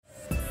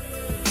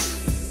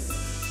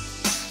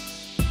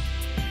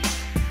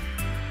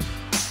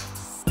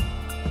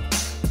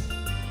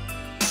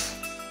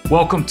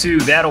Welcome to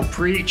That'll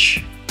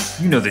Preach.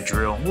 You know the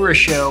drill. We're a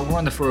show. We're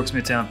on the Forks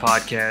Midtown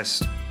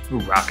podcast. We're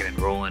rocking and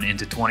rolling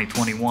into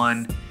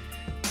 2021.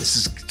 This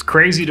is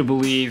crazy to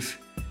believe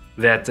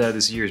that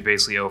this year is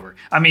basically over.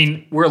 I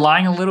mean, we're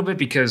lying a little bit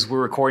because we're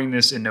recording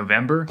this in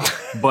November.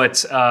 But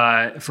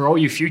for all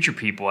you future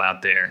people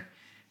out there,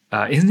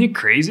 isn't it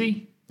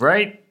crazy?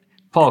 Right?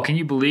 Paul, can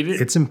you believe it?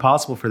 It's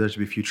impossible for there to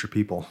be future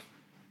people.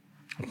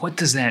 What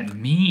does that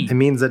mean? It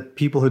means that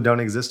people who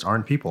don't exist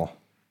aren't people.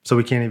 So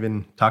we can't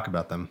even talk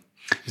about them.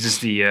 Is this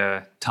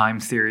the time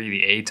theory,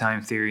 the A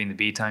time theory, and the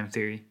B time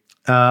theory?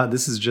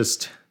 This is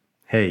just,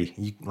 hey,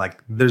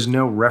 there's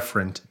no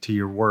referent to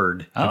your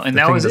word. Oh, and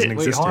that was it.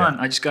 Wait, hold on.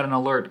 I just got an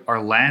alert.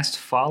 Our last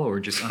follower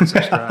just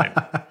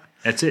unsubscribed.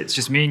 That's it. It's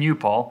just me and you,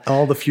 Paul.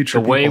 All the future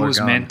people are gone. The way it was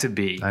gone. meant to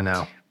be. I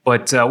know.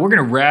 But we're going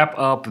to wrap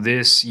up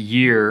this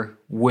year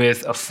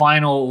with a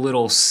final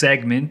little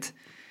segment.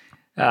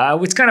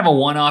 It's kind of a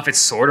one-off. It's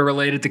sort of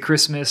related to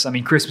Christmas. I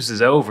mean, Christmas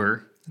is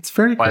over. It's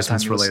very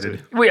Christmas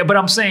related. Wait, but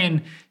I'm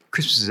saying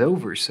Christmas is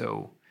over,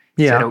 so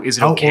yeah. Is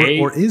it okay?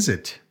 Or is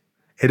it?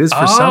 It is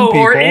for some people.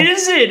 Or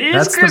is it?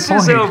 Is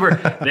Christmas the over?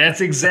 That's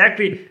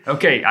exactly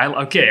okay.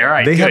 Okay, all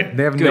right. They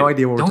have no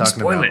idea what we're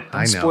talking about.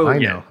 Don't spoil it. I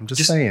know. I'm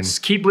just saying.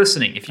 Just keep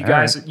listening. If you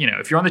guys,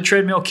 if you're on the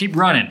treadmill, keep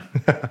running.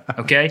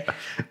 Okay,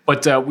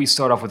 but we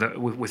start off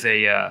with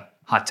a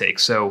hot take.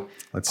 So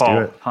let's Paul,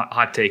 do it.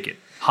 Hot take it.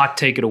 Hot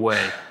take it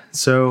away.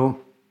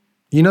 So,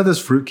 you know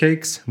those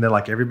fruitcakes that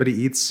like everybody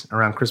eats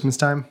around Christmas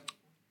time?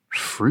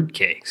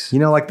 Fruitcakes? You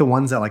know, like the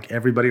ones that like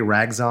everybody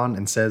rags on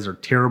and says are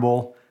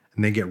terrible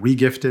and they get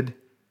regifted?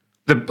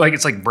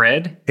 It's like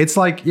bread? It's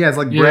like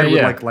bread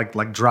with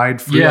like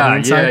dried fruit on the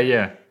inside.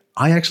 Yeah.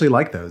 I actually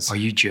like those. Are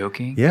you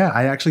joking? Yeah,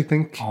 I actually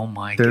think. Oh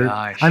my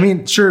gosh. I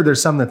mean, sure,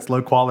 there's some that's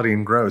low quality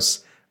and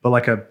gross, but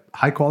like a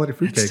high quality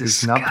fruitcake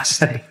is not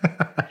bad.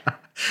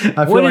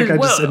 I feel like I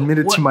just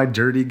admitted to my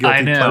dirty,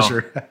 guilty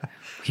pleasure.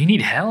 You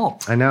need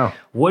help. I know.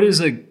 What do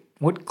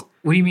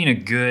you mean a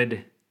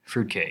good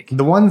fruitcake?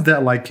 The ones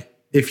that like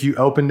if you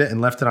opened it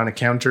and left it on a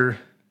counter,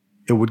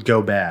 it would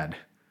go bad.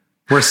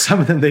 Where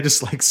some of them, they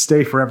just like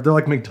stay forever. They're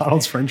like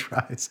McDonald's French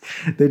fries.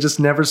 They just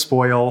never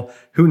spoil.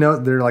 Who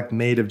knows? They're like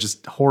made of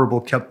just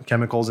horrible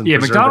chemicals and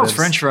preservatives. McDonald's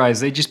French fries,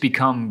 they just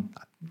become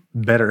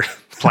better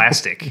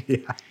plastic. Yeah.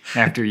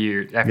 After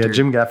years.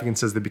 Jim Gaffigan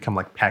says they become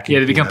like packing peanuts. Yeah,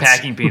 they become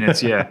packing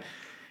peanuts, yeah.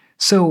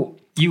 So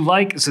you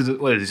what is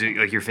it,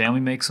 like your family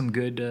makes some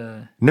good?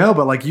 No,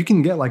 but like you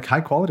can get like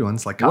high quality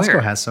ones. Like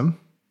Costco has some.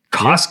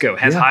 Costco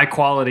has high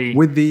quality.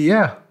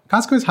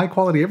 Costco has high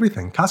quality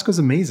everything. Costco's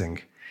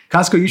amazing.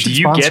 Costco, you should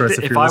sponsor us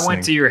if you're listening. If I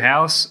went to your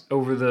house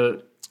over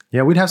the...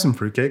 Yeah, we'd have some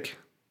fruitcake.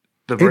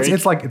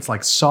 It's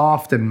like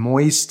soft and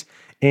moist,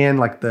 and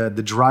like the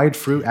dried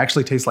fruit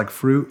actually tastes like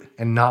fruit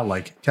and not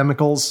like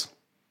chemicals.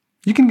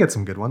 You can get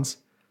some good ones.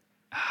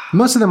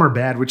 Most of them are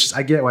bad, which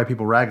I get why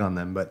people rag on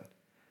them, but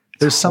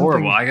there's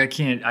something horrible.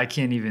 I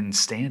can't even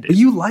stand it. But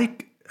you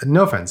like,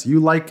 no offense, you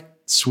like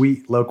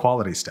sweet, low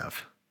quality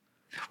stuff.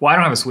 Well, I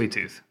don't have a sweet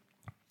tooth,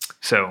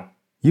 so...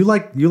 You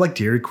like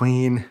Dairy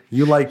Queen.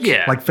 You like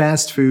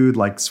fast food,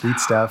 like sweet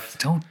stuff.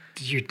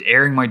 You're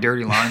airing my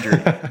dirty laundry.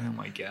 Oh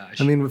my gosh.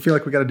 I mean, we feel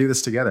like we got to do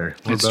this together.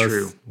 It's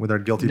true. With our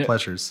guilty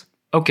pleasures.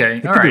 Okay,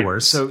 it could be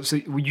worse. So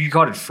you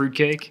called it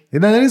fruitcake? Yeah,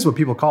 that is what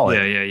people call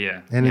it.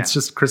 Yeah. And it's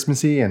just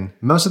Christmassy, and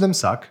most of them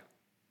suck.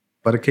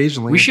 But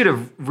occasionally, we should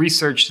have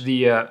researched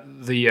the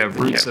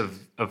roots of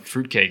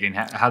fruitcake and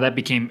how that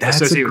became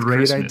associated with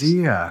Christmas. That's a great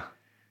idea.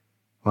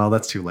 Well,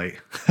 that's too late.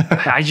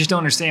 I just don't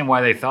understand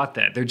why they thought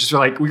that. They're just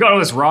like, we got all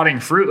this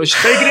rotting fruit. Let's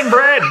just bake it in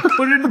bread.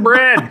 Put it in the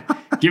bread.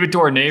 Give it to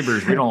our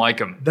neighbors. We don't like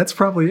them. That's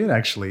probably it,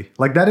 actually.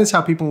 Like, that is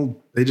how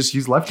they just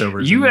use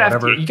leftovers. You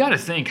got to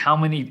think how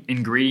many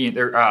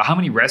how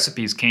many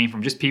recipes came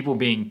from just people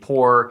being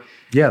poor.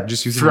 Yeah,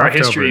 just using throughout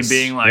leftovers. history and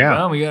being like,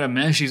 well, we got to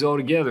mash these all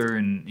together.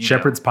 And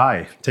shepherd's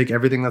pie. Take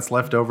everything that's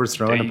leftovers,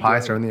 throw in a pie,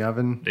 throw in the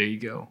oven. There you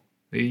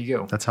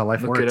go. That's how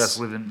life works. Look at us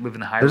living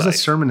the high life. There's life. a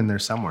sermon in there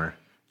somewhere.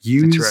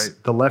 Use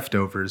the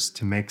leftovers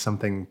to make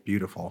something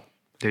beautiful.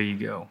 There you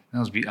go. That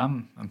was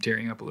I'm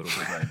tearing up a little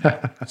bit right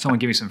now. Someone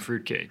give me some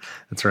fruitcake.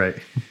 That's right.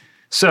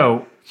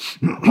 So,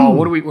 Paul,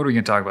 what are we going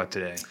to talk about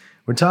today?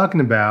 We're talking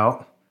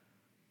about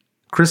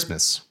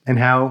Christmas and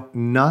how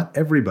not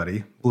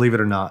everybody, believe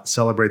it or not,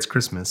 celebrates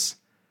Christmas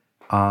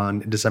on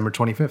December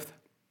 25th.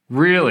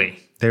 Really?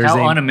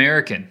 How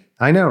un-American.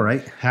 I know,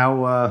 right?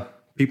 How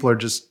people are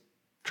just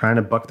trying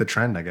to buck the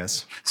trend, I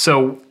guess.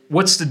 So,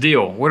 what's the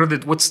deal?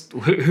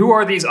 Who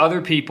are these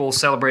other people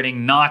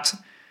celebrating not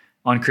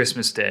on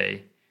Christmas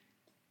Day,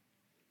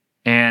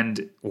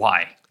 and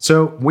why?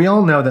 So, we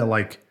all know that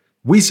like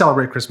we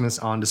celebrate Christmas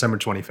on December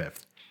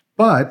 25th.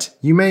 But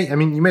you may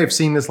have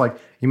seen this, like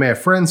you may have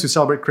friends who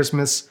celebrate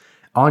Christmas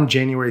on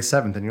January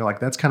 7th, and you're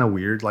like, that's kind of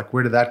weird. Like,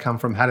 where did that come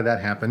from? How did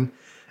that happen?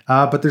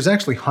 But there's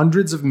actually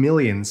hundreds of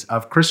millions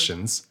of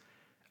Christians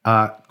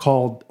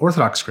called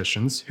Orthodox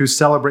Christians who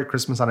celebrate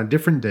Christmas on a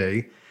different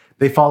day.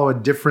 They follow a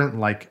different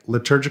like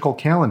liturgical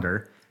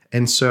calendar.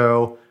 And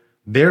so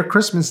their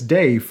Christmas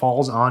day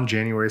falls on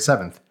January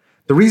 7th.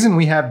 The reason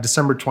we have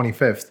December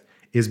 25th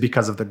is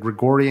because of the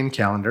Gregorian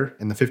calendar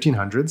in the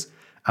 1500s.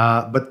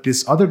 But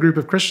this other group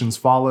of Christians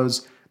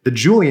follows the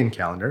Julian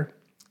calendar,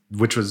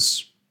 which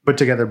was put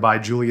together by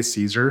Julius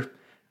Caesar,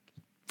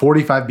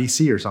 45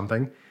 BC or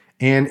something.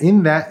 And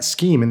in that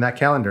scheme, in that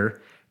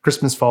calendar,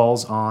 Christmas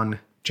falls on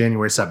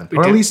January 7th.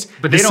 Or at least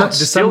but they don't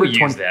December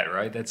still use that,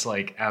 right? That's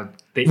like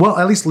well,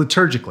 at least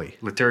liturgically.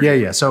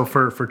 Liturgically. So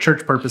for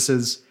church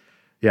purposes,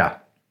 yeah.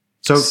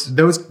 So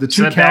the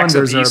two that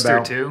calendars backs up are Easter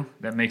about too.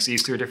 That makes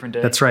Easter a different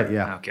day. That's right,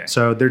 yeah. Okay.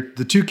 So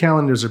the two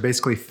calendars are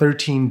basically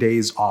 13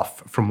 days off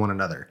from one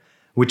another,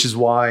 which is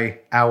why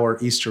our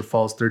Easter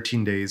falls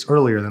 13 days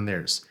earlier than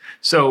theirs.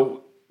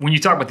 So when you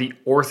talk about the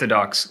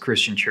Orthodox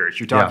Christian Church,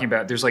 you're talking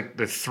about there's like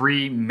the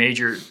three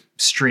major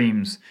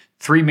streams,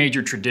 three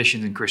major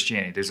traditions in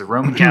Christianity. There's the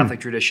Roman Catholic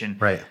tradition,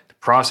 Right. the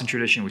Protestant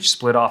tradition, which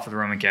split off of the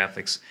Roman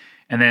Catholics,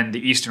 and then the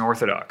Eastern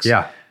Orthodox.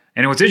 Yeah.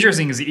 And what's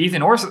interesting is the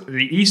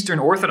Eastern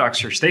Orthodox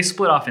Church, they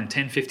split off in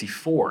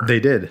 1054. They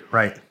did,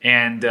 right.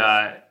 And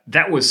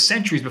that was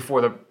centuries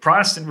before the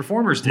Protestant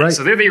reformers did. Right.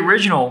 So they're the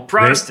original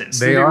Protestants.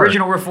 They They're the are.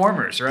 original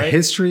reformers, right? The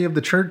history of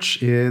the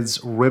church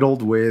is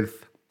riddled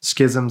with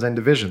schisms and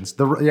divisions.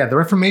 The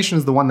Reformation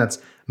is the one that's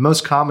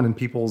most common in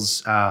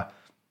people's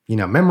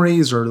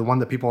memories, or the one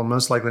that people are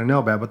most likely to know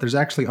about, but there's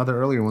actually other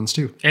earlier ones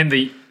too. And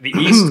the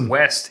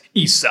East-West,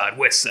 East side,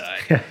 West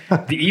side.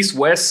 The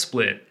East-West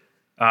split,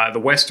 the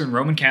Western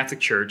Roman Catholic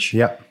Church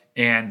Yep.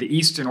 and the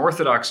Eastern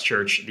Orthodox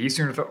Church. The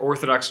Eastern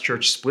Orthodox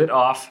Church split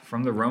off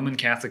from the Roman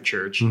Catholic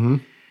Church. Mm-hmm.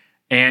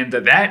 And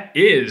that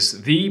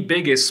is the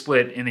biggest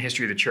split in the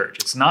history of the church.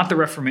 It's not the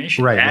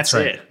Reformation. Right, That's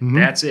that's right. it. Mm-hmm.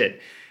 That's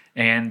it.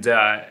 And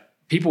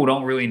people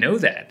don't really know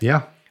that.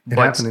 Yeah. It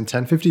But- happened in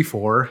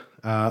 1054.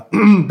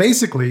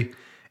 Basically,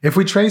 if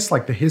we trace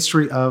like the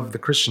history of the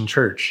Christian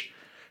church,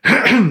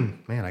 man,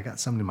 I got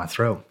something in my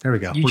throat. There we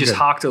go. You We're just good.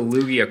 hocked a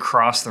loogie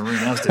across the room.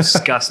 That was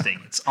disgusting.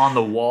 It's on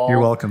the wall. You're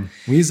welcome.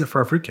 We use it for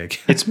our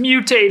fruitcake. It's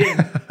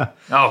mutating.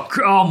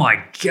 oh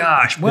my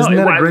gosh. Well, Isn't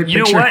that a great you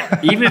know picture?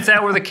 what? Even if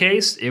that were the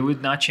case, it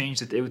would not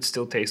change it. It would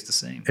still taste the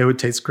same. It would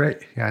taste great.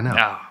 Yeah, I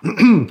know.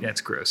 Oh,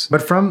 that's gross.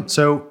 But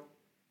so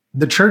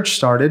the church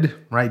started,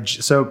 right?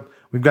 So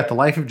we've got the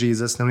life of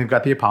Jesus, then we've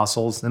got the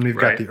apostles, then we've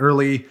Right. got the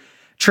early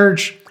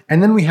church,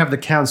 and then we have the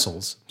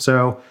councils.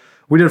 So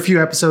we did a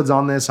few episodes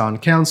on this, on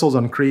councils,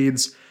 on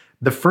creeds.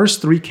 The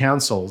first three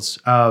councils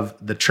of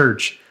the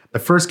church, the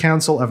first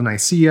council of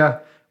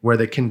Nicaea, where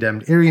they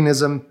condemned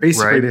Arianism,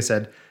 basically Right. they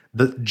said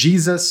that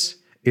Jesus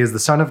is the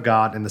Son of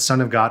God and the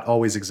Son of God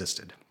always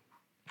existed.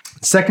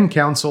 Second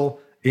council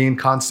in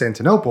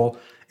Constantinople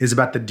is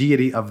about the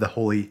deity of the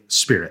Holy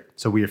Spirit.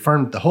 So we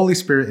affirm the Holy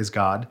Spirit is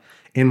God,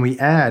 and we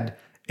add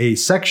a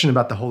section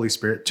about the Holy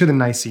Spirit to the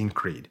Nicene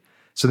Creed.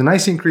 So the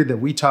Nicene Creed that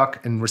we talk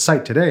and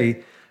recite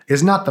today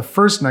is not the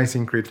first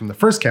Nicene Creed from the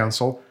first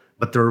council,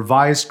 but the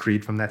revised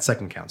creed from that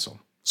second council.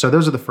 So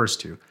those are the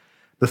first two.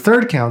 The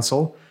third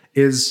council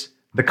is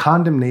the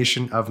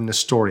condemnation of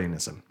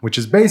Nestorianism, which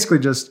is basically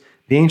just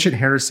the ancient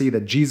heresy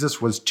that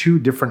Jesus was two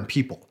different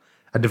people,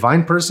 a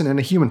divine person and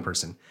a human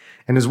person,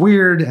 and is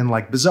weird and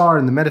like bizarre,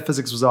 and the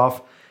metaphysics was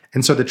off.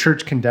 And so the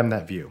church condemned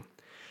that view.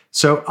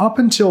 So up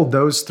until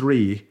those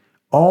three,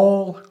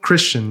 all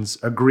Christians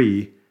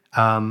agree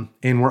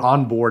and were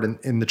on board,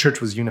 and the church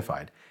was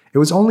unified. It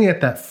was only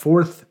at that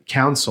fourth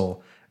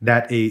council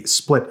that a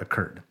split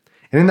occurred.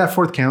 And in that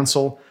fourth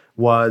council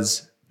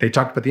they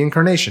talked about the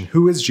incarnation.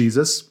 Who is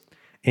Jesus?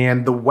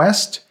 And the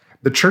West,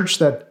 the church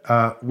that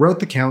wrote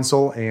the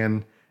council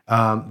and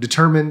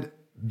determined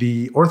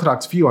the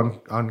Orthodox view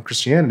on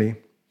Christianity,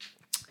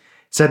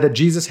 said that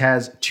Jesus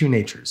has two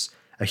natures,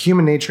 a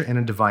human nature and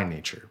a divine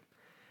nature.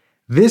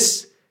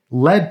 This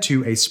led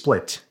to a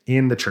split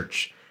in the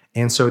church.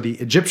 And so the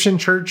Egyptian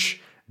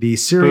church, the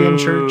Syrian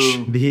church,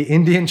 the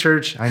Indian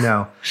church, I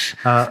know,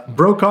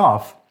 broke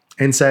off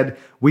and said,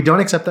 we don't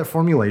accept that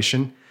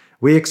formulation.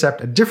 We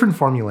accept a different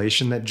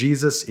formulation that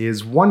Jesus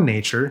is one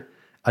nature,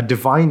 a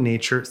divine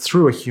nature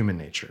through a human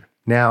nature.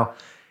 Now,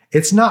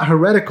 it's not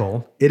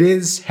heretical. It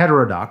is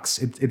heterodox.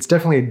 It's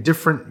definitely a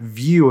different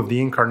view of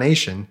the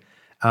incarnation.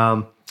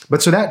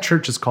 But so that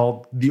church is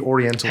called the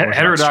Oriental Orthodox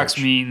Heterodox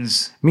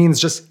Church. means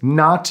just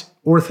not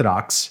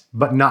orthodox,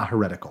 but not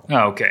heretical.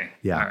 oh, okay.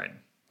 Yeah. All right.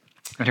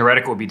 And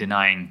heretical would be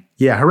denying.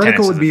 Yeah, heretical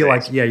tenets would of be the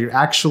like, faith. you're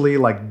actually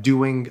like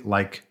doing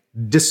like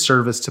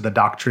disservice to the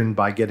doctrine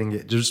by getting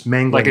it, just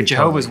mangling Like a it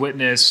Jehovah's totally.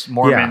 Witness,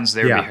 Mormons,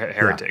 they would be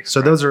heretics.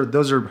 So right?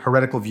 those are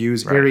heretical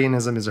views. Right.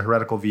 Arianism is a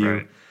heretical view.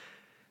 Right.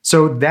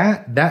 So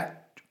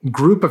that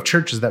group of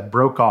churches that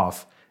broke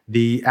off,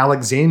 the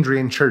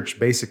Alexandrian church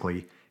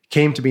basically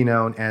came to be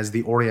known as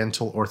the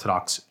Oriental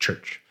Orthodox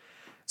Church.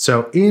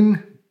 So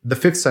in the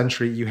 5th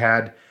century, you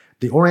had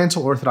the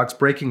Oriental Orthodox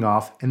breaking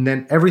off, and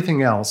then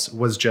everything else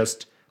was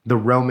just the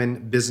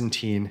Roman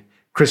Byzantine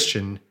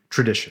Christian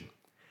tradition.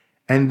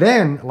 And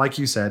then, like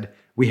you said,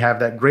 we have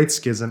that great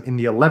schism in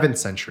the 11th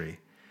century.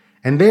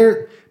 And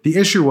there, the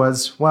issue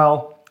was,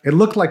 well, it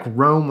looked like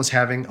Rome was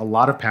having a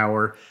lot of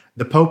power.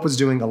 The Pope was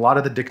doing a lot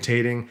of the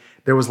dictating.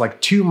 There was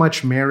like too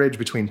much marriage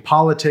between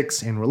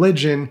politics and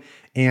religion,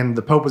 and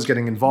the Pope was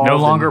getting involved. No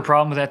longer a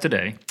problem with that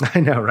today. I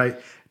know, right?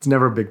 It's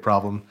never a big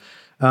problem.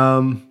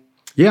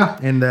 Yeah,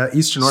 and the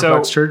Eastern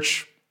Orthodox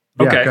Church.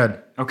 Yeah, Okay. good.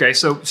 Okay.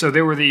 So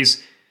there were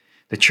these.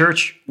 The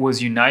church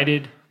was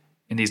united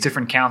in these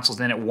different councils.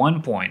 Then at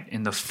one point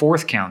in the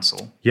fourth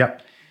council,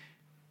 Yep.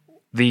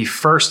 the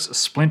first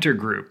splinter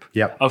group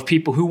Yep. of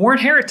people who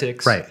weren't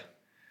heretics, Right.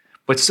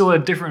 but still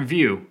had a different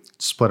view,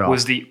 Split off.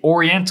 was the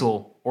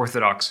Oriental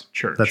Orthodox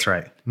Church. That's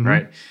right. Mhm.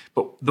 Right.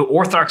 But the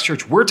Orthodox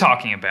Church we're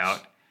talking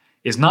about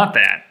is not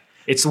that.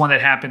 It's the one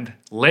that happened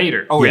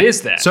later. Oh, it Yeah.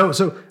 is that.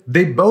 So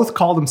they both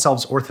call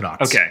themselves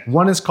Orthodox. Okay.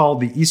 One is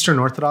called the Eastern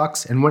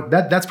Orthodox, and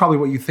that's probably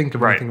what you think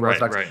of when you Right, think of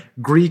right, Orthodox. right.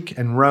 Greek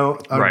and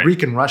Right.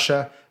 Greek and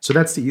Russia. So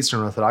that's the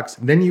Eastern Orthodox.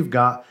 Then you've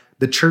got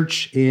the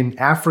church in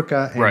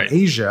Africa and Right.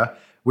 Asia,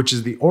 which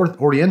is the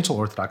Oriental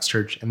Orthodox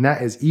Church, and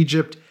that is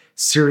Egypt,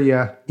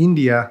 Syria,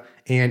 India,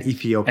 and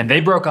Ethiopia. and they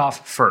broke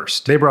off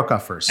first. They broke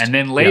off first. And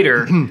then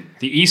later,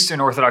 the Eastern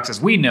Orthodox, as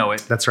we know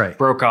it, That's right.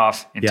 broke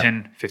off in Yeah.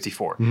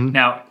 1054.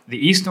 Now, the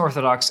Eastern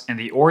Orthodox and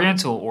the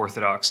Oriental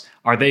Orthodox,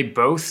 are they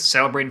both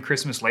celebrating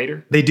Christmas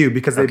later? They do,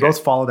 because they Okay.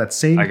 both follow that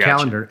same I gotcha.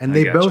 calendar, and I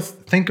they gotcha.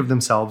 both think of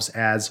themselves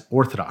as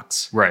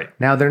Orthodox. Right.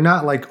 Now, they're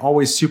not like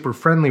always super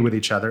friendly with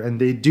each other, and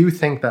they do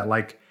think that,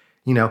 like,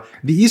 you know,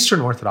 the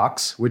Eastern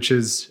Orthodox, which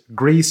is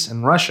Greece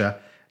and Russia,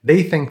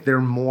 they think they're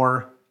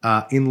more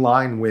in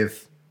line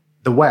with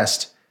the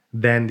West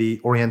than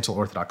the Oriental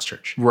Orthodox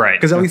Church. Right,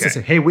 Because at least they okay.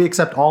 say, hey, we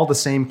accept all the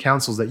same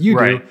councils that you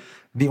Right. do.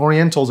 The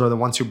Orientals are the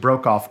ones who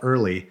broke off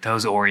early.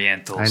 Those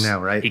Orientals. I know,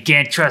 right? You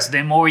can't trust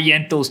them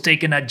Orientals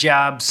taking our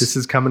jobs. This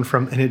is coming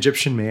from an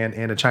Egyptian man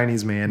and a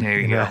Chinese man there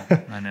you in, go.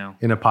 a, I know.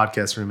 in a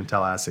podcast room in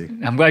Tallahassee.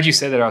 I'm glad you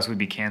said that, or else we'd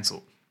be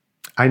canceled.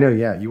 I know,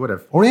 yeah, you would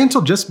have.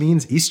 Oriental just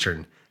means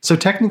Eastern. So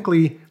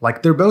technically,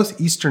 like, they're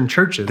both Eastern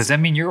churches. Does that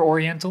mean you're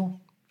Oriental?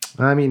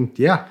 I mean,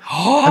 yeah.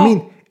 I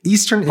mean,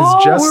 Eastern is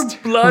Oh,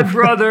 just... we're blood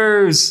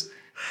brothers.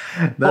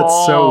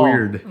 That's so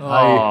weird. Oh,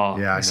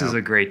 I this know. is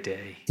a great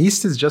day.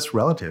 East is just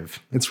relative.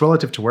 It's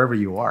relative to wherever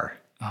you are.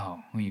 Oh,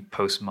 we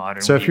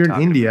postmodern. So what if are you you're in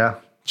talking India,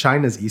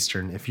 China's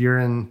Eastern. If you're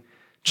in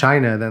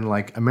China, then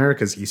like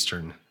America's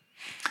Eastern.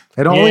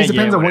 It always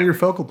depends on what whatever. your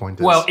focal point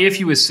is. Well, if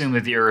you assume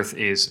that the Earth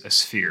is a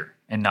sphere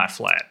and not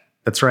flat.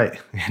 that's right.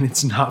 And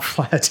it's not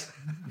flat.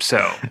 So,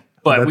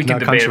 but That's we can not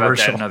debate about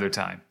that controversial. another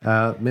time.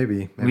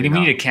 Maybe We not.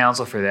 need a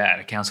council for that,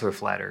 a council for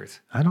flat Earth.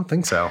 I don't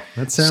think so.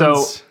 That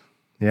sounds...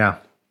 yeah.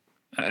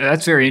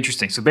 That's very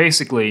interesting. So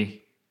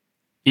basically,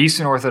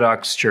 Eastern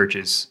Orthodox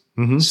churches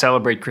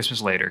celebrate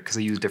Christmas later because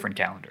they use a different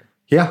calendar.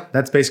 Yeah,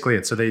 that's basically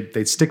it. So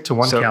they stick to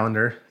one So-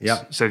 calendar.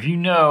 Yep. So if you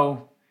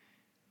know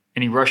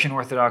any Russian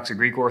Orthodox or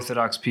Greek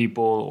Orthodox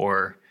people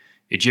or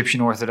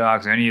Egyptian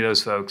Orthodox or any of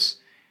those folks,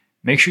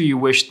 make sure you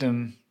wish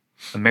them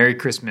a Merry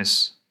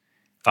Christmas,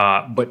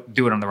 but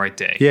do it on the right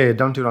day. Yeah,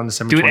 don't do it on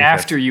December 25th. Do it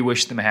after you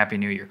wish them a Happy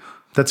New Year.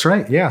 That's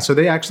right. Yeah. So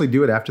they actually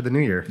do it after the New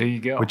Year. There you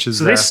go. Which is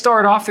so they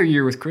start off their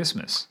year with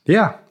Christmas.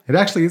 yeah, it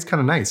actually is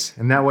kind of nice.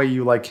 And that way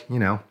you like, you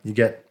know, you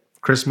get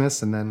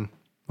Christmas and then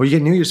you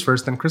get New Year's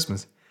first, then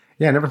Christmas.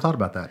 Yeah, I never thought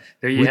about that.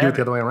 There you we do have it the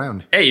it. other way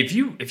around. Hey, if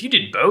you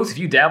did both, if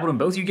you dabbled in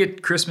both, you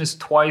get Christmas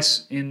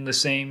twice in the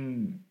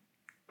same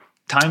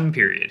time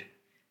period,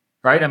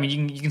 right? I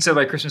mean, you can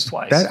celebrate Christmas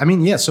twice. That I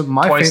mean, yeah. So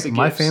Twice the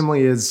my gifts.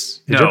 family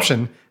is No.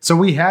 Egyptian, so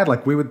we had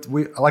like we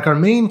like our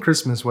main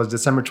Christmas was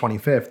December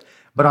 25th,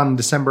 but on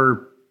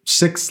December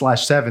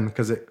 6/7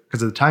 because of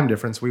the time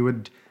difference, we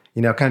would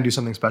kind of do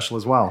something special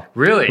as well.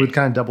 Really? We'd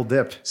kind of double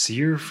dip. So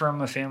you're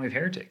from a family of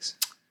heretics.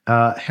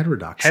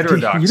 Heterodox.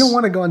 Heterodox. You don't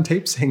want to go on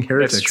tape saying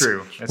heretics.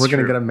 true. That's We're going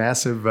to true. get a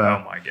massive.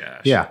 Oh my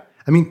gosh. Yeah.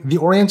 I mean, the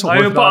Oriental I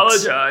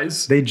Orthodox,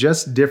 apologize. they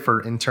just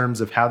differ in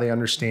terms of how they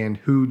understand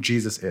who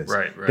Jesus is.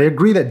 Right. They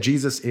agree that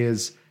Jesus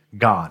is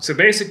God. So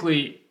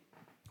basically,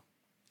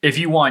 if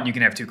you want, you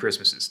can have two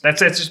Christmases. That's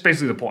just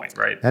basically the point,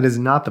 right? That is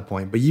not the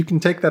point, but you can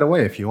take that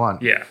away if you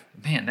want. Yeah.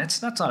 Man,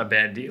 that's not a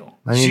bad deal.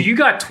 I mean- so you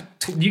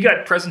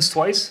got presents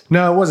twice?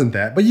 No, it wasn't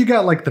that. But you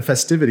got like the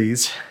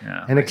festivities,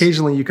 Yeah, and I see.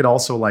 occasionally you could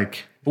also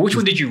like But which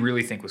one did you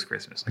really think was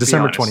Christmas? Like, be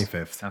December honest.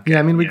 25th. Okay. Yeah,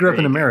 I mean, we Yeah, grew up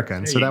there in you go. America,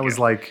 and There so you that was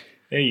go. like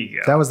There you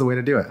go. that was the way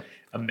to do it.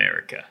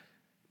 America.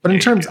 But in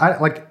There you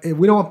terms,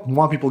 we don't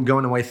want people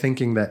going away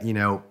thinking that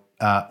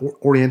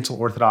Oriental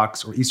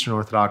Orthodox or Eastern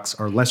Orthodox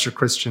are lesser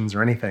Christians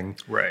or anything.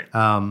 Right.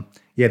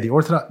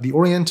 The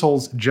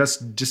Orientals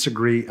just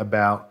disagree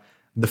about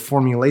the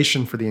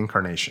formulation for the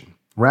incarnation.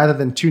 Rather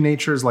than two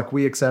natures like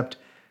we accept,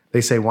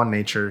 they say one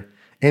nature.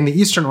 And the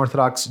Eastern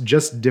Orthodox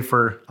just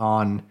differ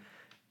on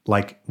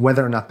like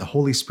whether or not the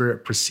Holy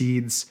Spirit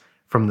proceeds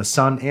from the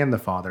Son and the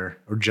Father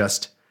or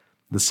just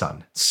the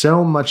Son.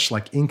 So much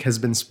like ink has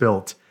been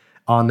spilt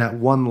on that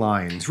one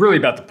line. It's really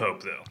about the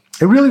Pope, though.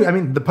 It really, I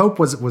mean, the Pope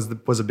was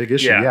a big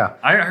issue. Yeah,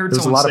 I heard there was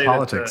a someone lot say of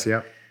politics. that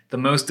Yeah. the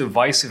most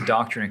divisive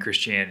doctrine in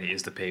Christianity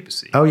is the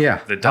papacy. Oh yeah,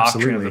 The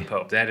doctrine absolutely. of the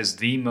Pope. That is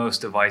the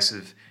most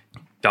divisive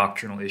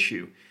doctrinal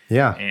issue.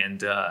 Yeah.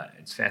 And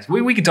it's fast.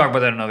 We can talk about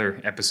that in another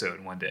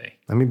episode one day.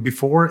 I mean,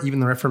 before even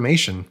the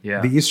Reformation,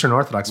 Yeah. the Eastern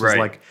Orthodox was Right.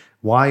 like,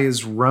 why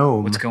is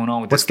Rome? What's going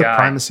on with What's this the guy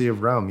primacy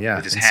of Rome? Yeah.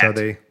 with his And so hat?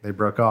 they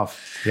broke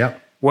off.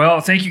 Yep. Well,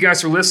 thank you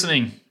guys for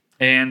listening.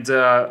 And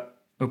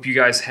Hope you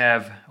guys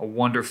have a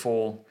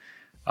wonderful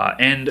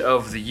end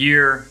of the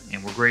year,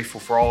 and we're grateful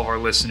for all of our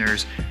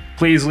listeners.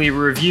 Please leave a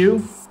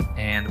review,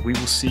 and we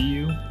will see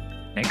you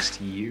next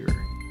year.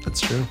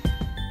 That's true.